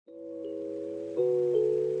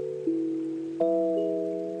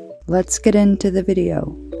let's get into the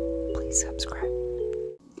video. Please subscribe.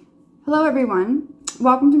 Hello everyone,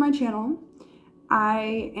 welcome to my channel.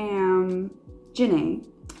 I am Janae.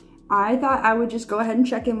 I thought I would just go ahead and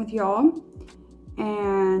check in with y'all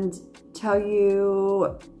and tell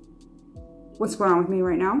you what's going on with me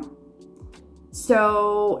right now.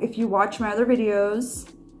 So if you watch my other videos,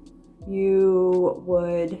 you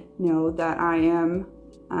would know that I am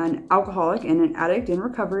an alcoholic and an addict in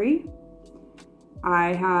recovery.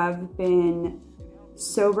 I have been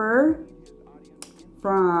sober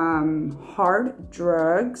from hard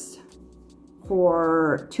drugs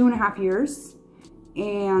for 2.5 years,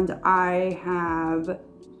 and I have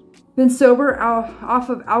been sober off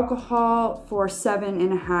of alcohol for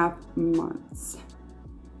 7.5 months.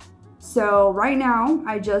 So right now,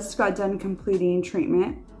 I just got done completing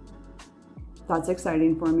treatment. That's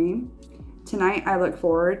exciting for me. Tonight, I look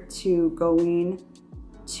forward to going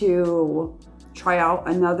to try out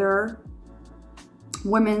another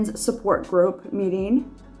women's support group meeting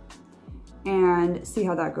and see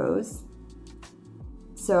how that goes.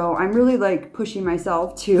 So I'm really like pushing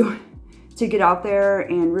myself to get out there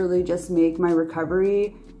and really just make my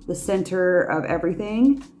recovery the center of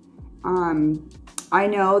everything. I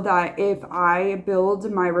know that if I build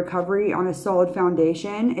my recovery on a solid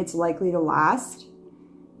foundation, it's likely to last.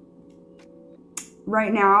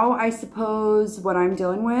 Right now, I suppose what I'm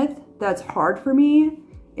dealing with that's hard for me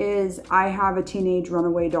is I have a teenage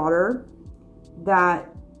runaway daughter. That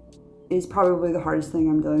is probably the hardest thing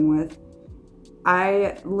I'm dealing with.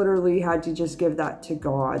 I literally had to just give that to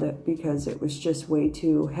God because it was just way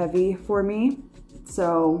too heavy for me.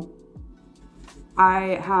 So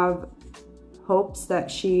I have hopes that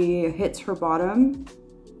she hits her bottom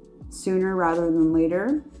sooner rather than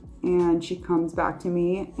later, and she comes back to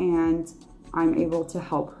me and I'm able to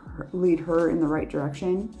help her, lead her in the right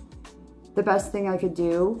direction. The best thing I could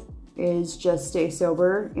do is just stay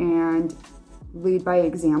sober and lead by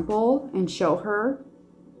example and show her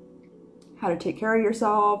how to take care of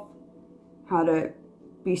yourself, how to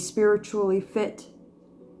be spiritually fit,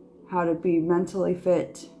 how to be mentally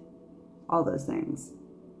fit, all those things.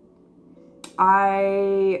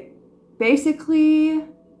 I basically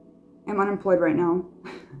am unemployed right now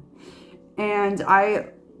and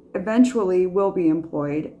I eventually will be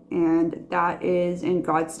employed, and that is in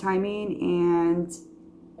God's timing, and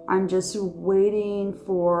I'm just waiting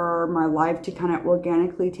for my life to kind of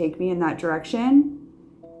organically take me in that direction.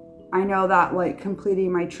 I know that like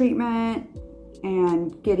completing my treatment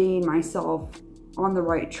and getting myself on the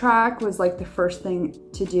right track was like the first thing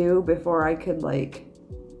to do before I could like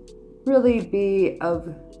really be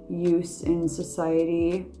of use in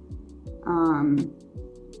society.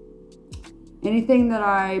 Anything that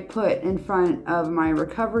I put in front of my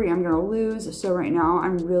recovery, I'm gonna lose. So right now,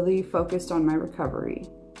 I'm really focused on my recovery.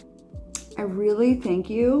 I really thank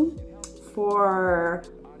you for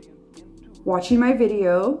watching my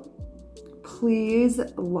video. Please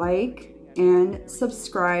like and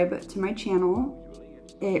subscribe to my channel.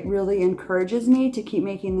 It really encourages me to keep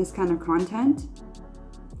making this kind of content.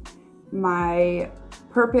 My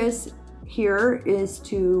purpose here is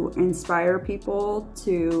to inspire people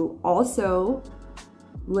to also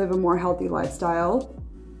live a more healthy lifestyle.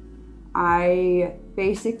 I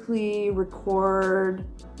basically record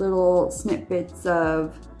little snippets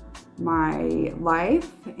of my life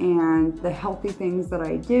and the healthy things that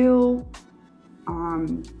I do,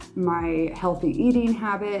 my healthy eating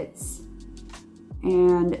habits,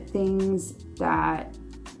 and things that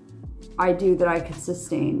I do that I could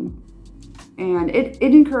sustain. And it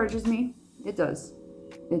encourages me. It does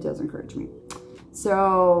encourage me.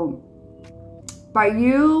 So by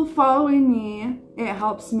you following me, it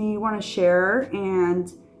helps me want to share,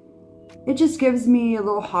 and it just gives me a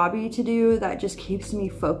little hobby to do that just keeps me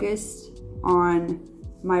focused on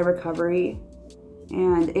my recovery,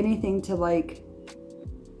 and anything to like,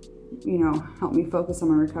 you know, help me focus on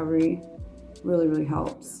my recovery really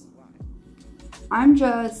helps. I'm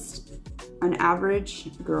just an average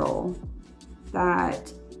girl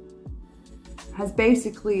that has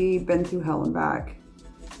basically been through hell and back.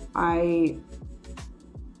 I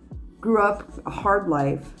grew up a hard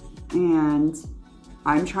life, and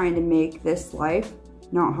I'm trying to make this life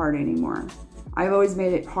not hard anymore. I've always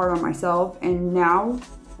made it hard on myself, and now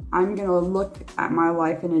I'm gonna look at my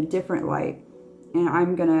life in a different light, and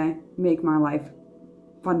I'm gonna make my life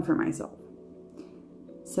fun for myself.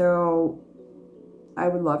 So I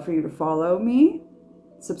would love for you to follow me,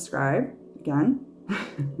 subscribe again,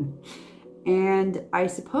 and I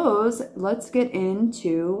suppose let's get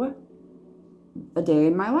into a day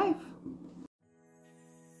in my life.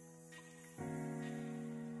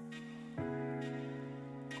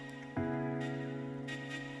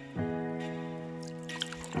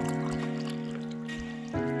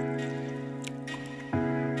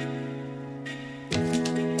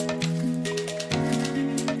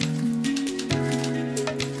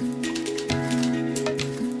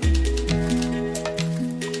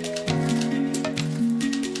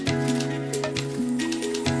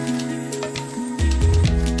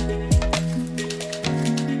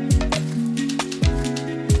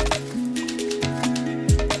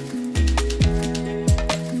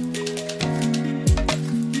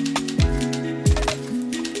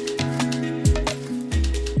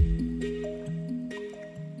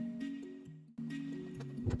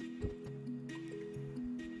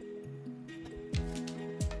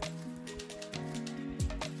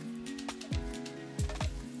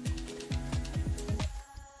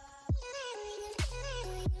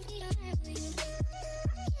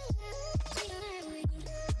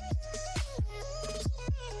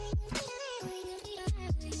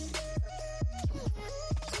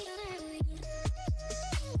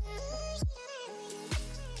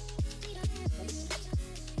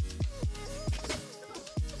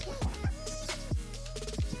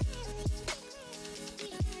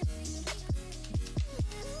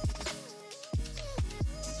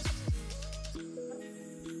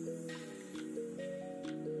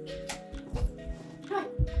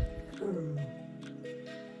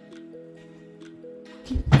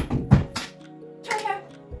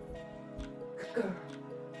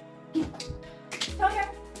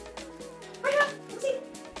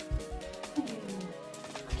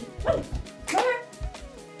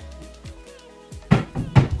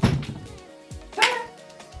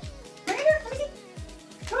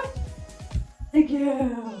 Thank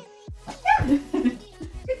you.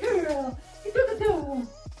 Good girl. Good girl.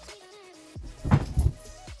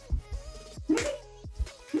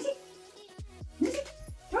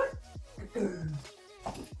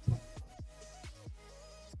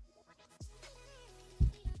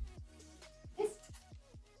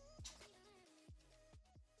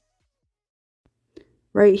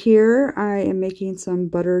 Right here, I am making some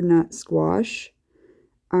butternut squash.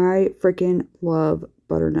 I freaking love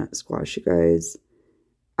butternut squash, you guys.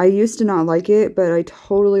 I used to not like it, but I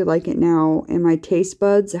totally like it now, and my taste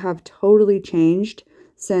buds have totally changed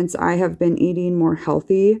since I have been eating more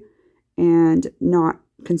healthy and not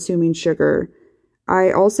consuming sugar.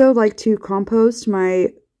 I also like to compost my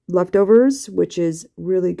leftovers, which is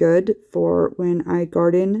really good for when I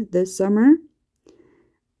garden this summer.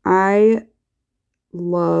 I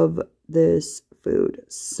love this food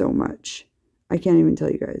so much. I can't even tell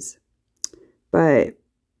you guys. But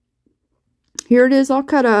here it is all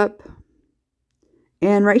cut up.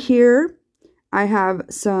 And right here, I have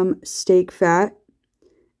some steak fat.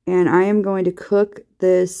 And I am going to cook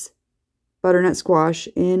this butternut squash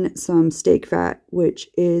in some steak fat, which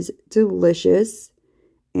is delicious.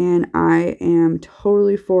 And I am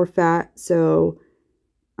totally for fat. So,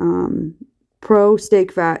 pro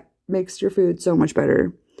steak fat makes your food so much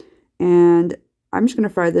better. And I'm just going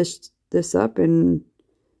to fry this up, and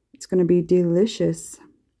it's going to be delicious.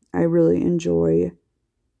 I really enjoy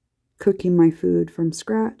cooking my food from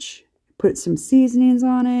scratch. Put some seasonings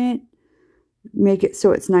on it. Make it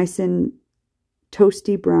so it's nice and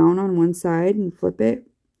toasty brown on one side and flip it.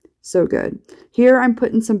 So good. Here I'm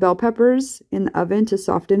putting some bell peppers in the oven to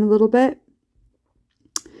soften a little bit.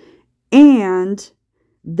 And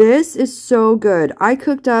this is so good. I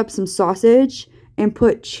cooked up some sausage and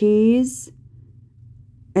put cheese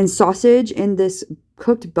and sausage in this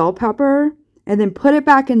cooked bell pepper and then put it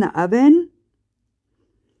back in the oven.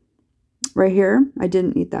 Right here. I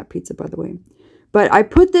didn't eat that pizza, by the way. But I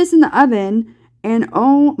put this in the oven, and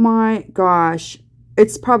oh my gosh,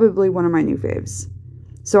 it's probably one of my new faves.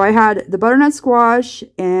 So I had the butternut squash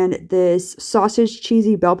and this sausage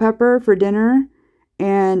cheesy bell pepper for dinner.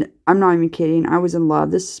 And I'm not even kidding. I was in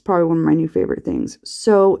love. This is probably one of my new favorite things.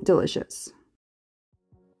 So delicious.